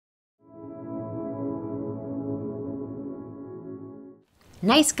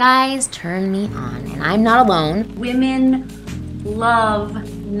Nice guys turn me on, and I'm not alone. Women love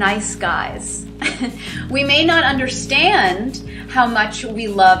nice guys. We may not understand how much we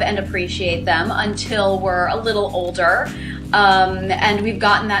love and appreciate them until we're a little older, and we've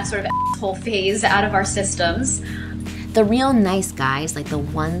gotten that sort of asshole phase out of our systems. The real nice guys, like the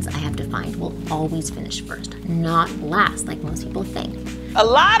ones I have defined, will always finish first, not last like most people think. A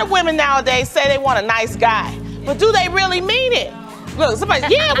lot of women nowadays say they want a nice guy, but do they really mean it? Look, somebody's,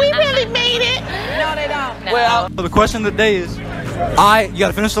 yeah, we really mean it. No, they don't. No. Well, the question of the day is, you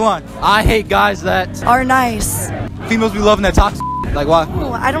gotta finish the line. I hate guys that are nice. Females be loving that toxic. Like why?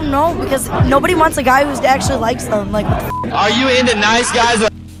 Oh, I don't know, because nobody wants a guy who actually likes them. Like, are you into nice guys?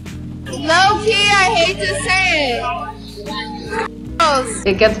 Low key, I hate to say it.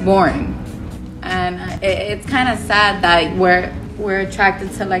 It gets boring, and it's kind of sad that we're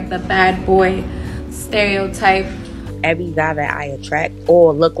attracted to like the bad boy stereotype. Every guy that I attract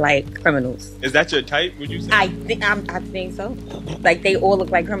all look like criminals. Is that your type, would you say? I think so. Like, they all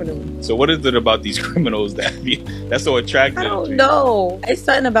look like criminals. So what is it about these criminals that's so attractive? I don't know. It's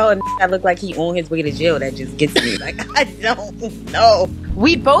something about a that look like he on his way to jail that just gets me. Like, I don't know.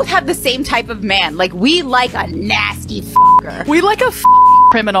 We both have the same type of man. Like, we like a nasty fucker. We like a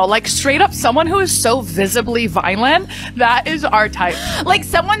criminal. Like, straight up someone who is so visibly violent. That is our type. Like,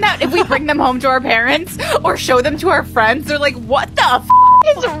 someone that if we bring them home to our parents or show them to our friends, they're like, what the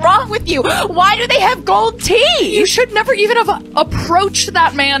is wrong with you? Why do they have gold teeth? You should never even have approached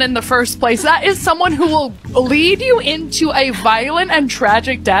that man in the first place. That is someone who will lead you into a violent and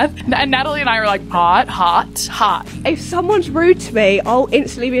tragic death. And Natalie and I are like, hot, hot, hot. If someone's rude to me, I'll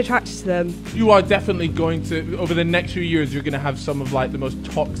instantly be attracted to them. You are definitely going to, over the next few years, you're going to have some of like the most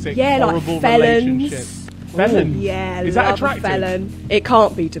toxic, horrible like felons. relationships. Felons? Yeah, is that attractive? Felon. It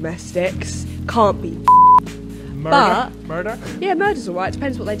can't be domestics. Can't be. Murder? Yeah, murder's alright.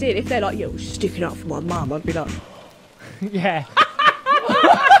 Depends what they did. If they're like, yo, sticking up for my mum, I'd be like, yeah.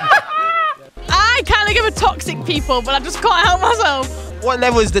 I kind of give a toxic people, but I just can't help myself. What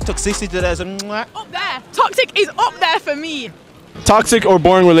level is the toxicity there? Up there. Toxic is up there for me. Toxic or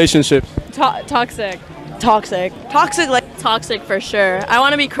boring relationships? Toxic. Toxic. Toxic, like toxic for sure. I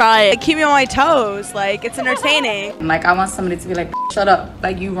want to be crying. Keep me on my toes. Like, it's entertaining. Like, I want somebody to be like, shut up,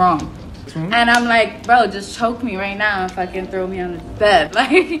 like, you wrong. And I'm like, bro, just choke me right now and fucking throw me on the bed.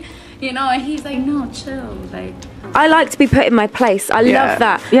 Like, you know, and he's like, no, chill. Like, I like to be put in my place. I love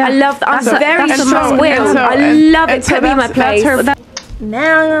that. Yeah. I love that. I'm very strong-willed. I love it. Put me in my place. Now, you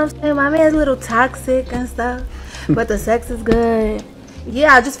know what I'm saying? My man's a little toxic and stuff, but the sex is good.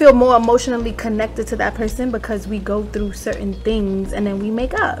 Yeah, I just feel more emotionally connected to that person because we go through certain things and then we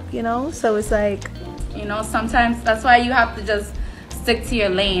make up, you know? So it's like, you know, sometimes that's why you have to just stick to your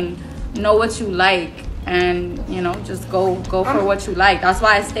lane, know what you like, and, you know, just go for what you like. That's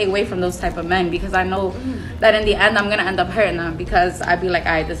why I stay away from those type of men, because I know that in the end I'm gonna end up hurting them, because I'd be like,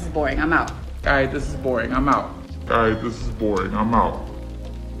 all right, this is boring, I'm out. All right, this is boring, I'm out. All right, this is boring, I'm out.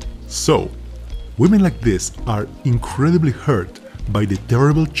 So, women like this are incredibly hurt by the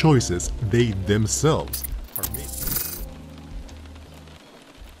terrible choices they themselves